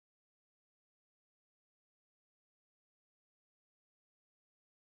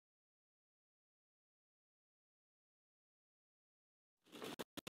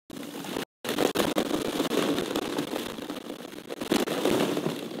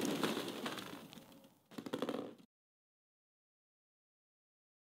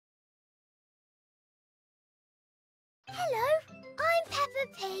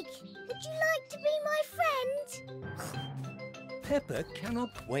Peppa Pig. Would you like to be my friend? Peppa cannot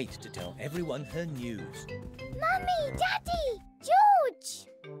wait to tell everyone her news. Mummy, Daddy, George!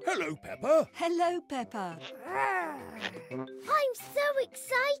 Hello, Peppa. Hello, Peppa. I'm so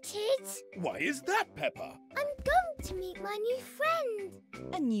excited. Why is that, Peppa? I'm going to meet my new friend.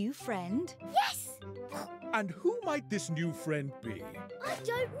 A new friend? Yes! And who might this new friend be? I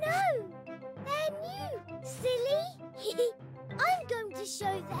don't know. They're new, silly. I'm going to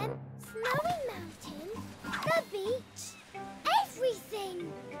show them Snowy Mountain, the beach,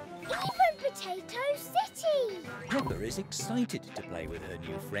 everything. Even Potato City. Peppa is excited to play with her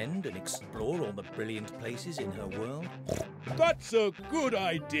new friend and explore all the brilliant places in her world. That's a good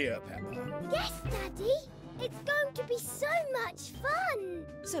idea, Peppa. Yes, Daddy. It's going to be so much fun.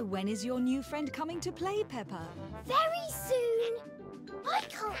 So when is your new friend coming to play, Peppa? Very soon. I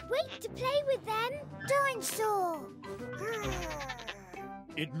can't wait to play with them. Dinosaur.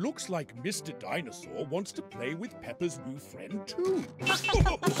 It looks like Mr. Dinosaur wants to play with Peppa's new friend too.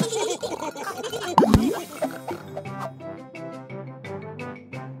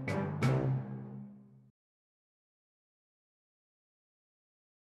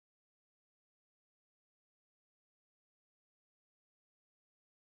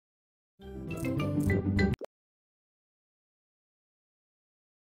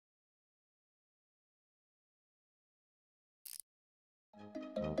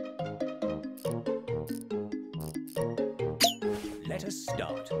 Let us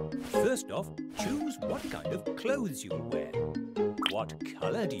start. First off, choose what kind of clothes you'll wear. What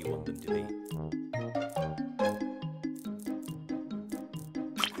colour do you want them to be?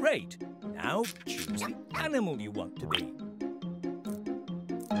 Great! Now choose the animal you want to be.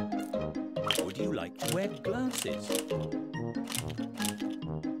 Would you like to wear glasses? Do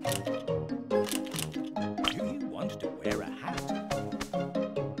you want to wear a hat?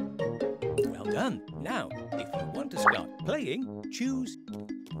 Well done. Now, if you want to start playing, choose.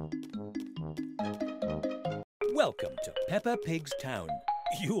 Welcome to Peppa Pig's town.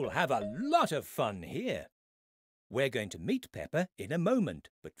 You'll have a lot of fun here. We're going to meet Peppa in a moment,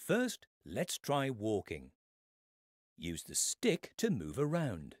 but first, let's try walking. Use the stick to move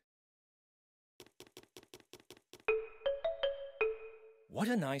around. What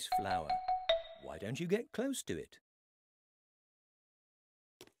a nice flower. Why don't you get close to it?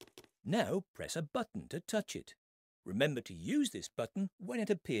 Now press a button to touch it. Remember to use this button when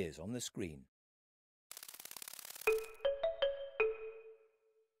it appears on the screen.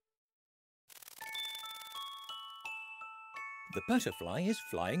 The butterfly is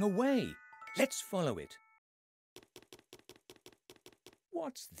flying away. Let's follow it.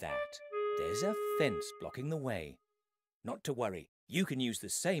 What's that? There's a fence blocking the way. Not to worry, you can use the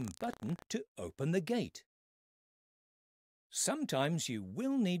same button to open the gate. Sometimes you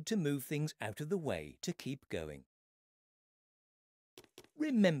will need to move things out of the way to keep going.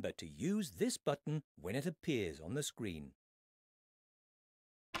 Remember to use this button when it appears on the screen.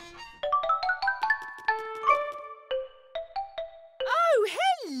 Oh,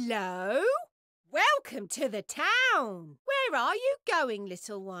 hello! Welcome to the town. Where are you going,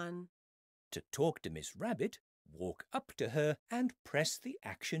 little one? To talk to Miss Rabbit, walk up to her and press the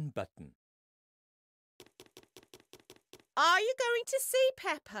action button. Are you going to see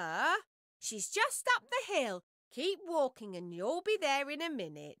Peppa? She's just up the hill. Keep walking and you'll be there in a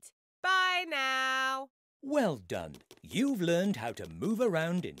minute. Bye now. Well done. You've learned how to move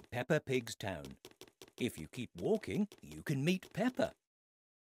around in Peppa Pig's town. If you keep walking, you can meet Peppa.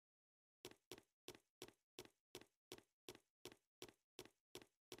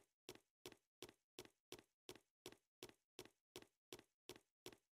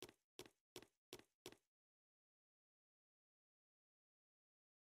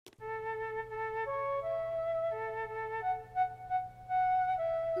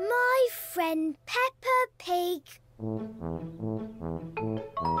 My Friend Peppa Pig.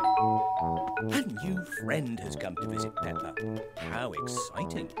 A new friend has come to visit Peppa. How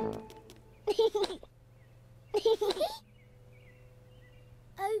exciting! Oh,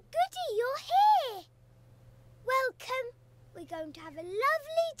 goody, you're here. Welcome. We're going to have a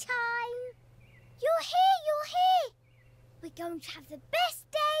lovely time. You're here. We're going to have the best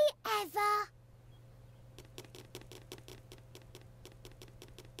day ever.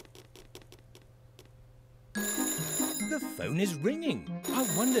 The phone is ringing. I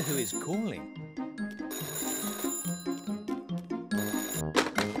wonder who is calling.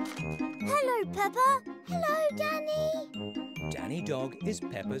 Hello, Peppa. Hello, Danny. Danny Dog is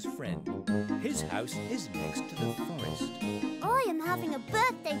Peppa's friend. His house is next to the forest. I am having a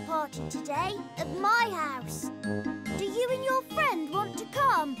birthday party today at my house. Do you and your friend want to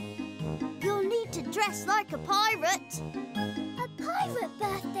come? You'll need to dress like a pirate. A pirate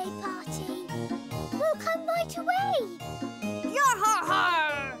birthday party? We'll come right away.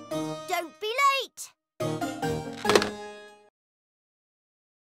 Yar-har-har! Don't be late.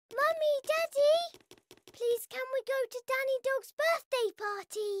 Mummy, Daddy, please can we go to Danny Dog's birthday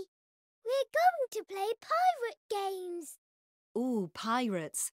party? We're going to play pirate games. Ooh,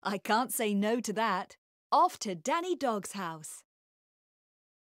 pirates. I can't say no to that. Off to Danny Dog's house.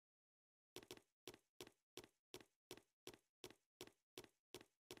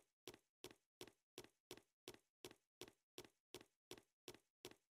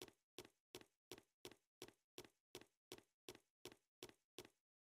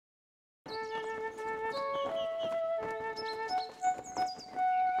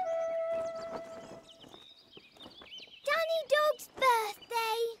 Danny Dog's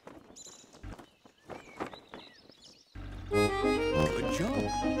birthday. Good job.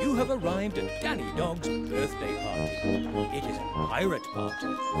 You have arrived at Danny Dog's birthday party. It is a pirate party.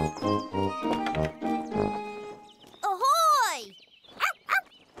 Ahoy!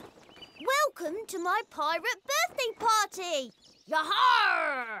 Welcome to my pirate birthday party.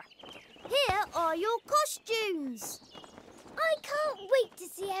 Yahar! Here are your costumes. I can't wait to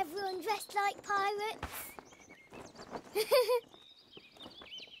see everyone dressed like pirates.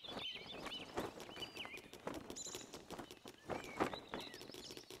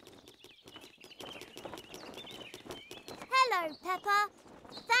 Hello, Peppa.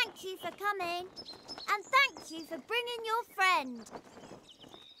 Thank you for coming. And thank you for bringing your friend.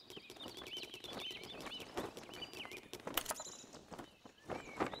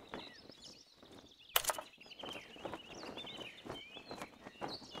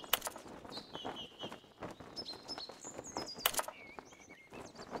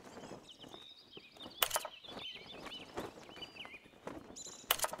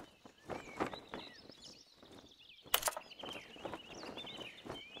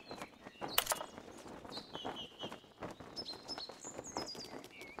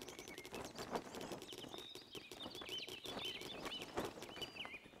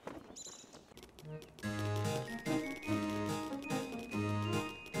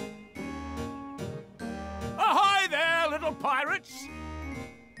 Ahoy there, little pirates!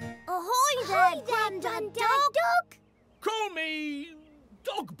 Ahoy there, Grandad Dog. Call me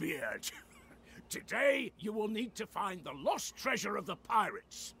Dogbeard. Today you will need to find the lost treasure of the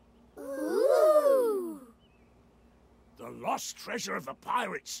pirates. Ooh! The lost treasure of the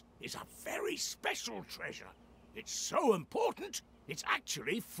pirates is a very special treasure. It's so important, it's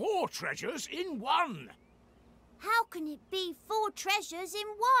actually 4 treasures in one. How can it be 4 treasures in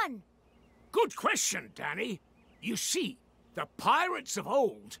one? Good question, Danny. You see, the pirates of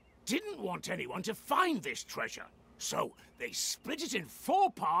old didn't want anyone to find this treasure, so they split it in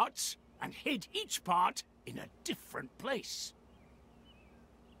 4 parts and hid each part in a different place.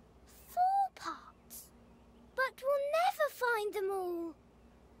 4 parts? But we'll never find them all.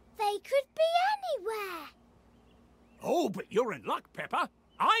 They could be anywhere. Oh, but you're in luck, Peppa.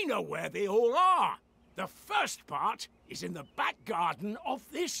 I know where they all are. The first part is in the back garden of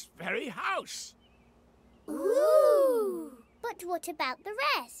this very house. Ooh! But what about the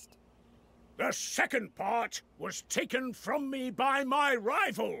rest? The second part was taken from me by my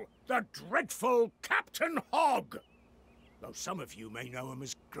rival, the dreadful Captain Hog. Though some of you may know him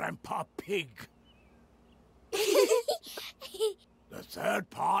as Grandpa Pig. The third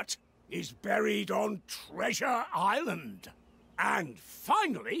part is buried on Treasure Island. And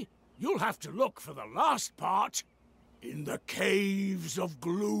finally, you'll have to look for the last part in the Caves of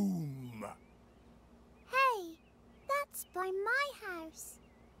Gloom. Hey, that's by my house.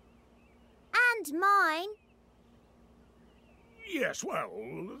 And mine. Yes, well,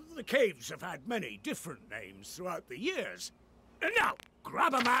 the caves have had many different names throughout the years. Now,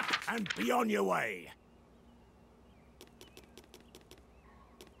 grab a map and be on your way.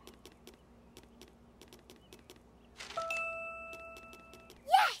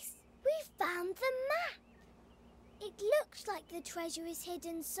 Yes, we've found the map. It looks like the treasure is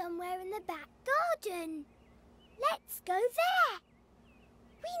hidden somewhere in the back garden. Let's go there.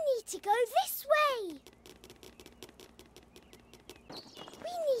 We need to go this way.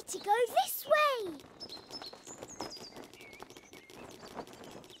 We need to go this way.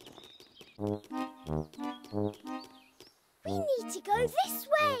 We need to go this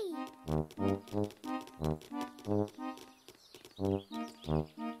way.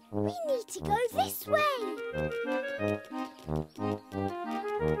 We need to go this way.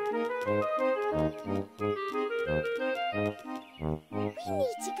 We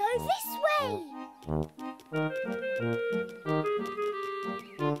need to go this way.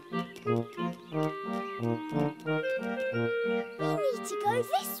 We need to go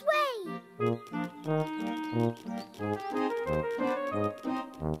this way.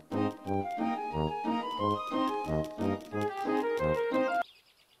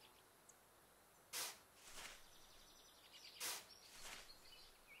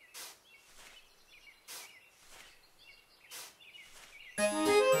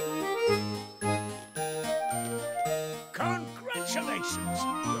 Congratulations!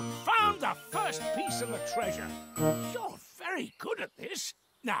 You've found the first piece of the treasure. You're very good at this.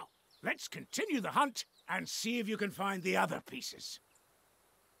 Now, let's continue the hunt and see if you can find the other pieces.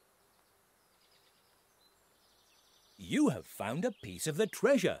 You have found a piece of the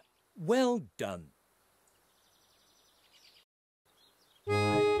treasure. Well done.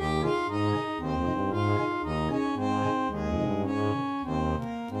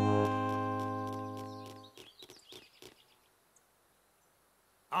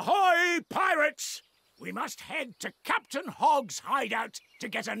 Ahoy, pirates! We must head to Captain Hog's hideout to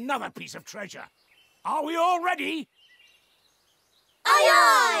get another piece of treasure. Are we all ready? Aye,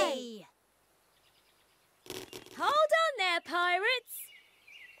 aye! Hold on there, pirates.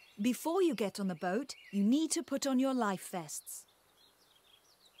 Before you get on the boat, you need to put on your life vests.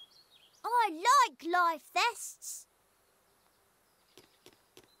 I like life vests.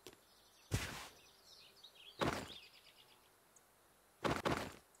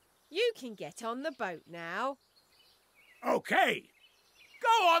 You can get on the boat now. OK.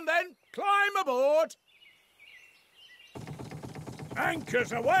 Go on then, climb aboard.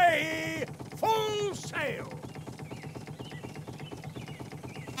 Anchors away, full sail.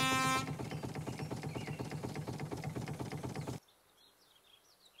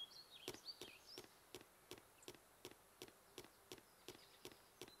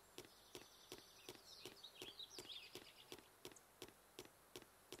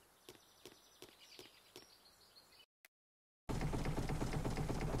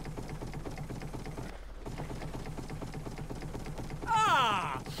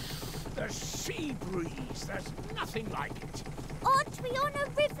 The sea breeze, there's nothing like it. Aren't we on a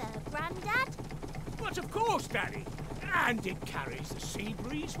river, Grandad? But of course, Daddy. And it carries the sea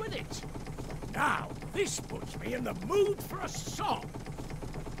breeze with it. Now, this puts me in the mood for a song.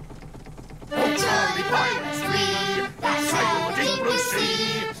 The jolly pirates three that sail the deep blue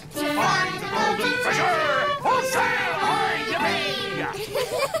sea to find the golden treasure. Full sail, ahoy, yippee!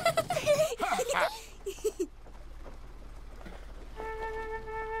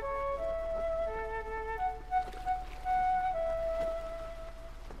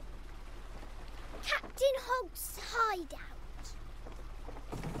 Captain Hog's hideout.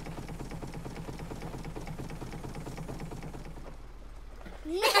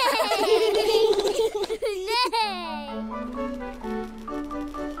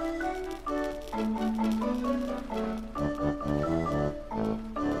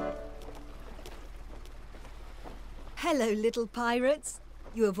 Hello, little pirates.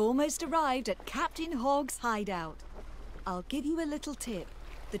 You have almost arrived at Captain Hog's hideout. I'll give you a little tip.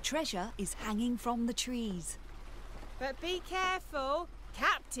 The treasure is hanging from the trees. But be careful.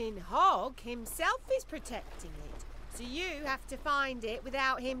 Captain Hog himself is protecting it. So you have to find it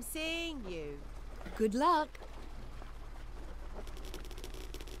without him seeing you. Good luck.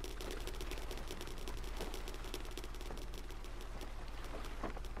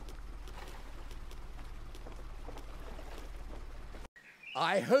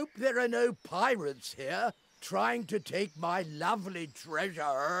 I hope there are no pirates here trying to take my lovely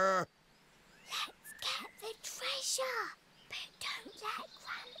treasure. Let's get the treasure, but don't let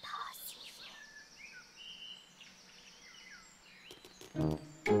Grandpa see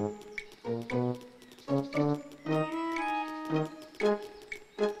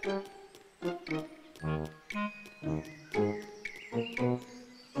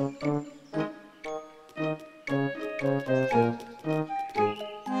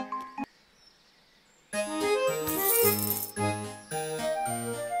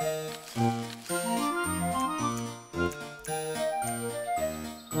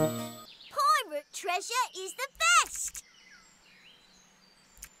Pirate treasure is the best!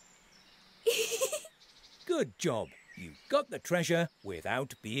 Good job. You got the treasure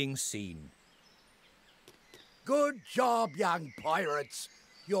without being seen. Good job, young pirates.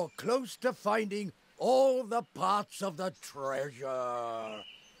 You're close to finding all the parts of the treasure.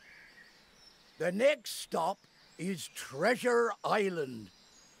 The next stop is Treasure Island.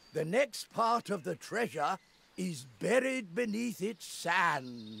 The next part of the treasure is buried beneath its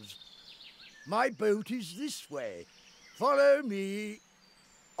sands. My boat is this way. Follow me.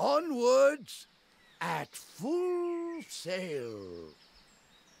 Onwards at full sail.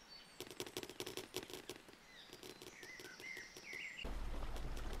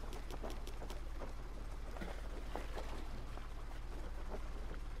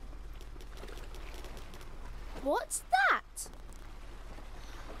 What's that?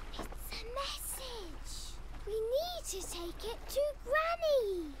 It's a message. We need to take it to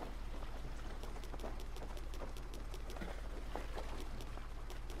Granny.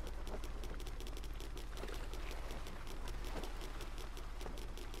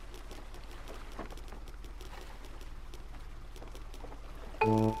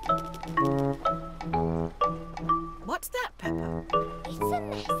 What's that, Peppa? It's a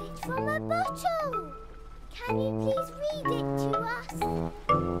message from a bottle. Can you please read it to us?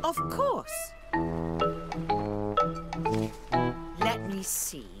 Of course. Let me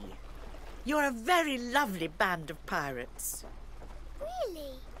see. You're a very lovely band of pirates.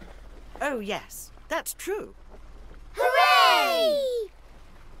 Really? Oh, yes, that's true. Hooray!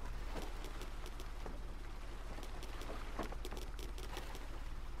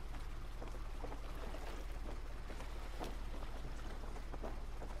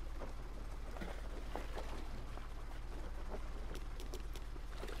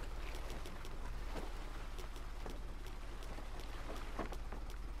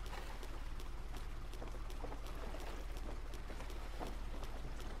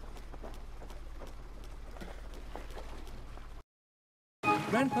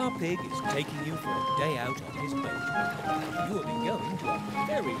 Grandpa Pig is taking you for a day out on his boat. You will be going to a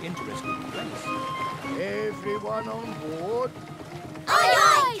very interesting place. Everyone on board. Aye,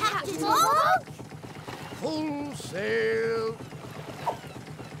 aye, Captain Hog! Full sail.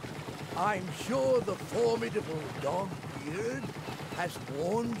 I'm sure the formidable Dog-Beard has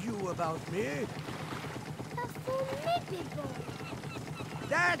warned you about me. A formidable.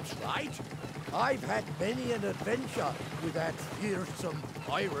 That's right. I've had many an adventure with that fearsome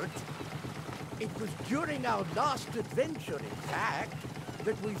pirate. It was during our last adventure, in fact,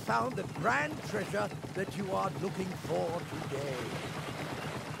 that we found the grand treasure that you are looking for today.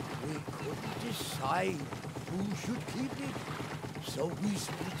 We couldn't decide who should keep it, so we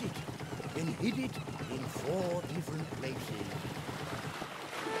split it and hid it in 4 different places.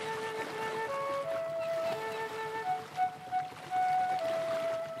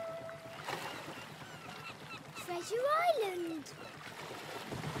 Treasure Island.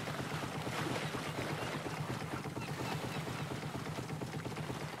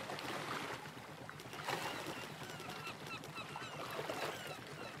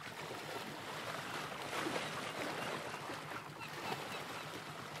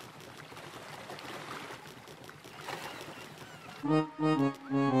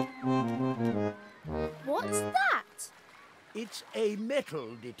 What's that? It's a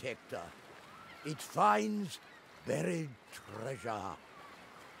metal detector. It finds buried treasure.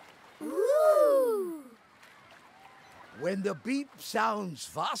 Ooh! When the beep sounds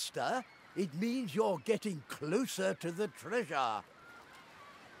faster, it means you're getting closer to the treasure.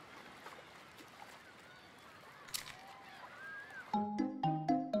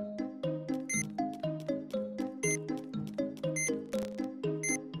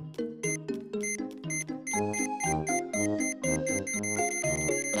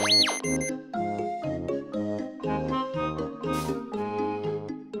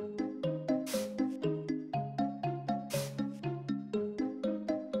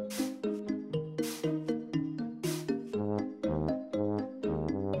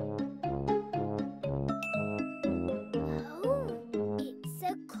 Oh, it's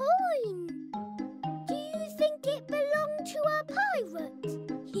a coin. Do you think it belonged to a pirate?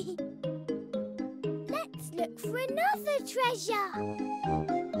 Let's look for another treasure.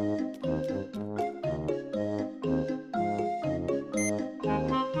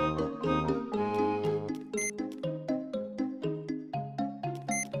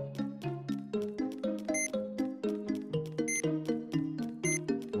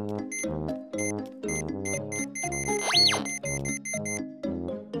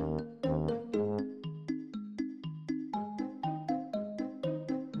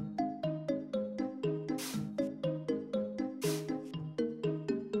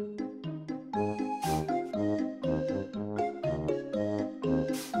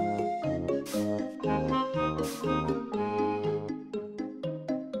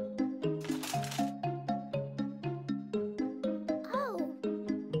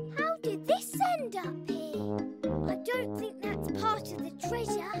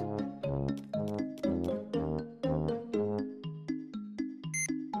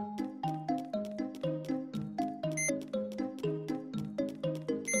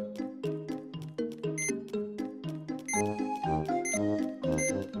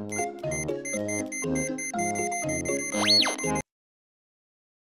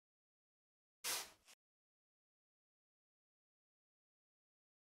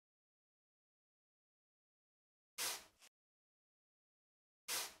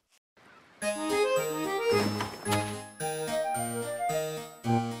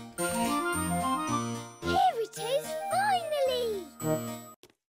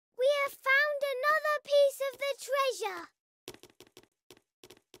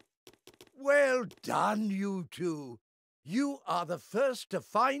 done, you two. You are the first to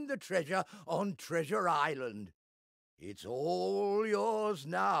find the treasure on Treasure Island. It's all yours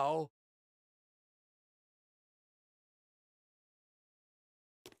now.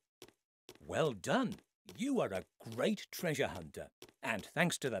 Well done. You are a great treasure hunter. And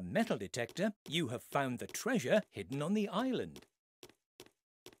thanks to the metal detector, you have found the treasure hidden on the island.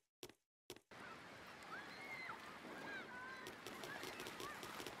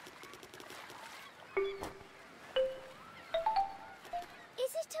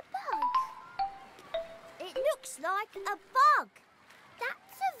 Is it a bug? It looks like a bug.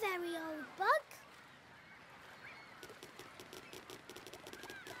 That's a very old bug.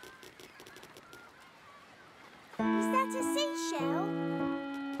 Is that a seashell?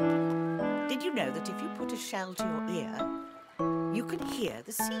 Did you know that if you put a shell to your ear, you can hear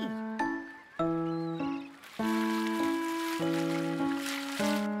the sea?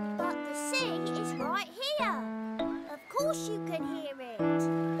 But the sea is right here. Of course you can hear it.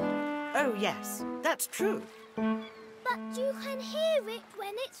 Oh, yes, that's true. But you can hear it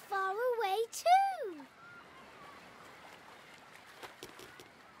when it's far away too.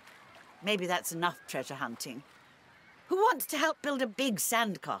 Maybe that's enough treasure hunting. Who wants to help build a big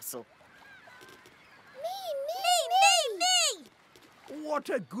sandcastle? Me! What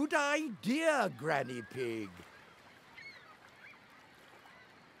a good idea, Granny Pig.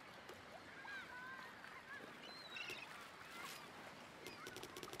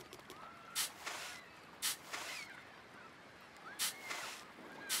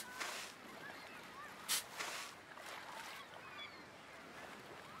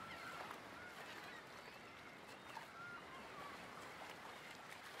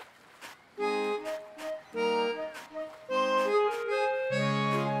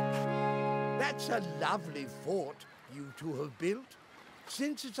 That's a lovely fort you two have built.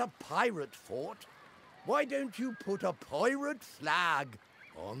 Since it's a pirate fort, why don't you put a pirate flag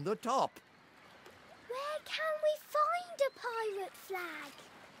on the top? Where can we find a pirate flag?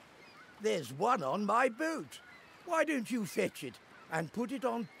 There's one on my boat. Why don't you fetch it and put it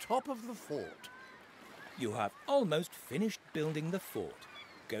on top of the fort? You have almost finished building the fort.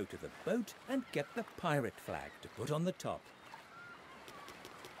 Go to the boat and get the pirate flag to put on the top.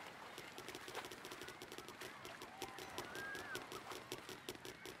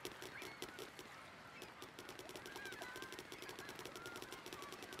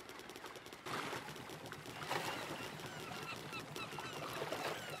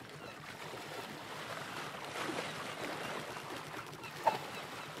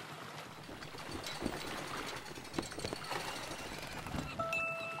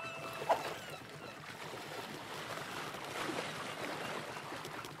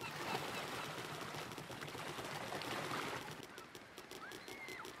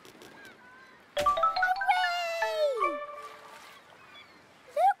 Hooray!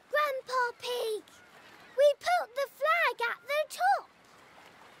 Look, Grandpa Pig. We put the flag at the top.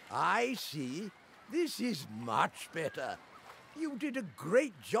 I see. This is much better. You did a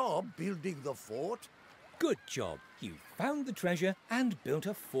great job building the fort. Good job. You found the treasure and built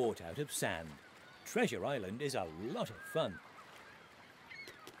a fort out of sand. Treasure Island is a lot of fun.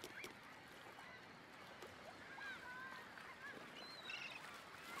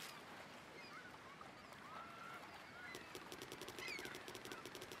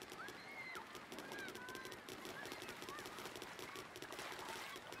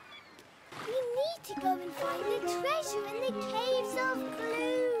 We need to go and find the treasure in the caves of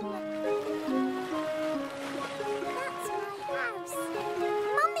gloom. That's my house.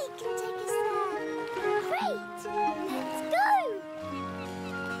 Mummy can take us there. Great! Let's go!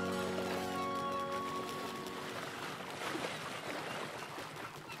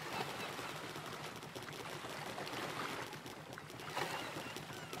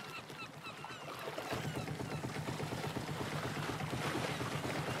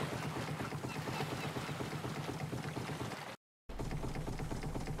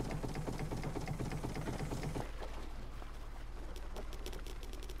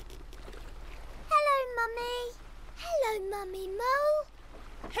 Hello, Mummy Mole.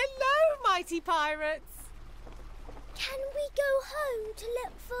 Hello, mighty pirates. Can we go home to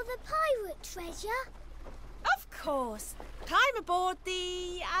look for the pirate treasure? Of course. Climb aboard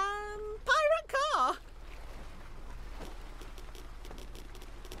the, pirate car.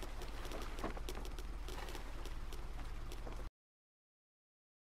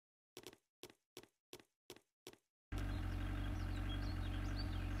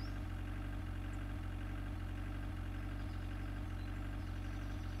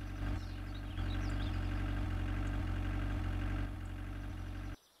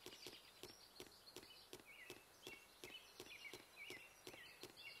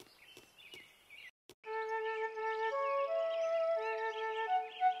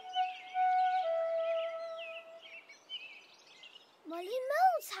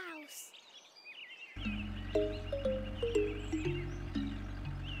 bounce house.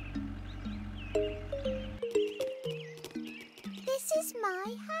 This is my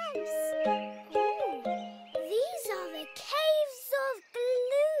house. Ooh, these are the caves of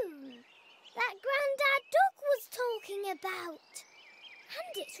gloom that Grandad Duck was talking about.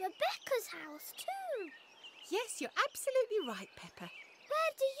 And it's Rebecca's house too. Yes, you're absolutely right, Peppa.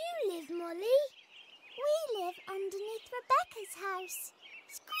 Where do you live, Molly? We live underneath Rebecca's house.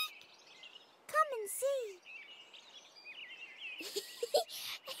 Squeak! Come and see.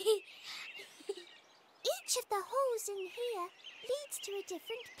 Each of the holes in here leads to a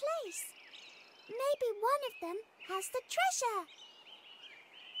different place. Maybe one of them has the treasure.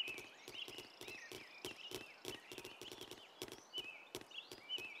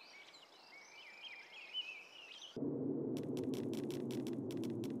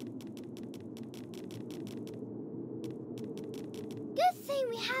 Good thing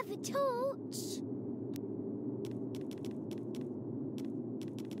we have a torch.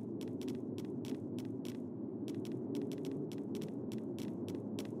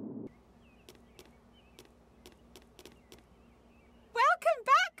 Welcome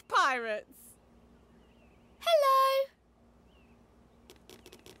back, pirates. Hello.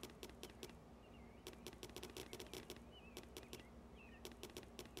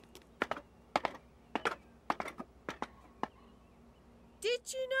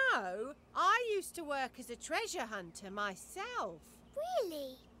 Did you know I used to work as a treasure hunter myself?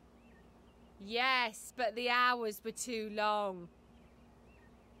 Really? Yes, but the hours were too long.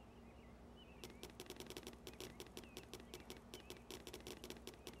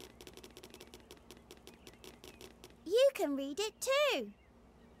 You can read it too.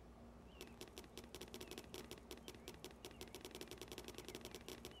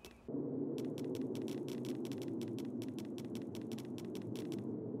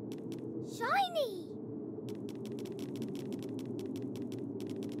 Shiny!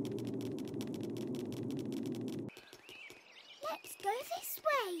 Let's go this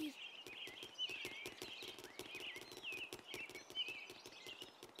way.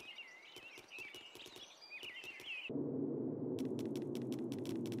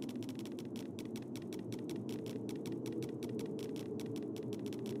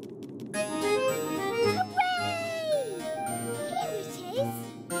 Hooray! Here it is.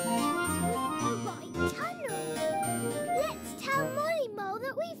 The right tunnel. Let's tell Molly Mole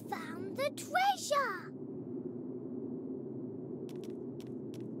that we found the treasure.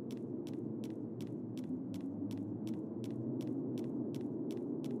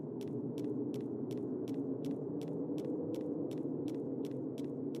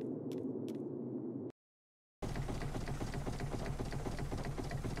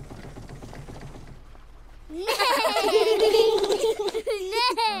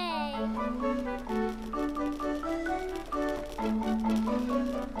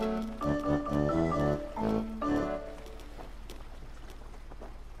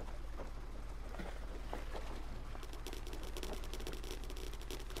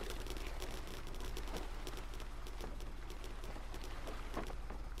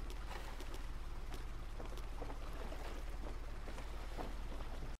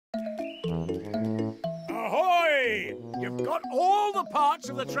 Ahoy! You've got all the parts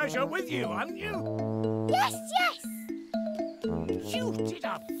of the treasure with you, haven't you? Yes, yes. You did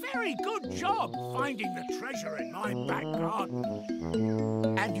a very good job finding the treasure in my back garden.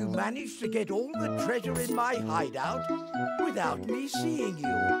 And you managed to get all the treasure in my hideout without me seeing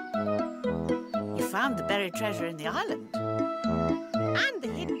you. You found the buried treasure in the island. And the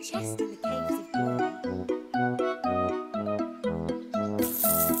hidden chest in the caves of gloom.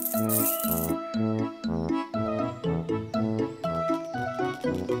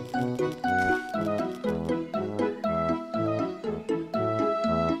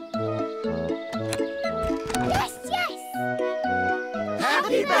 Yes, yes.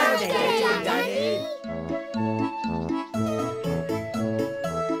 Happy birthday, Danny!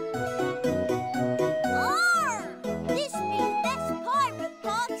 This be the best pirate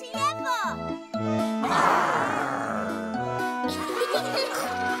party ever!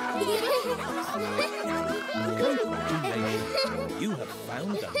 Congratulations! You have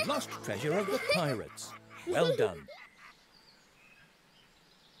found the lost treasure of the pirates. Well done.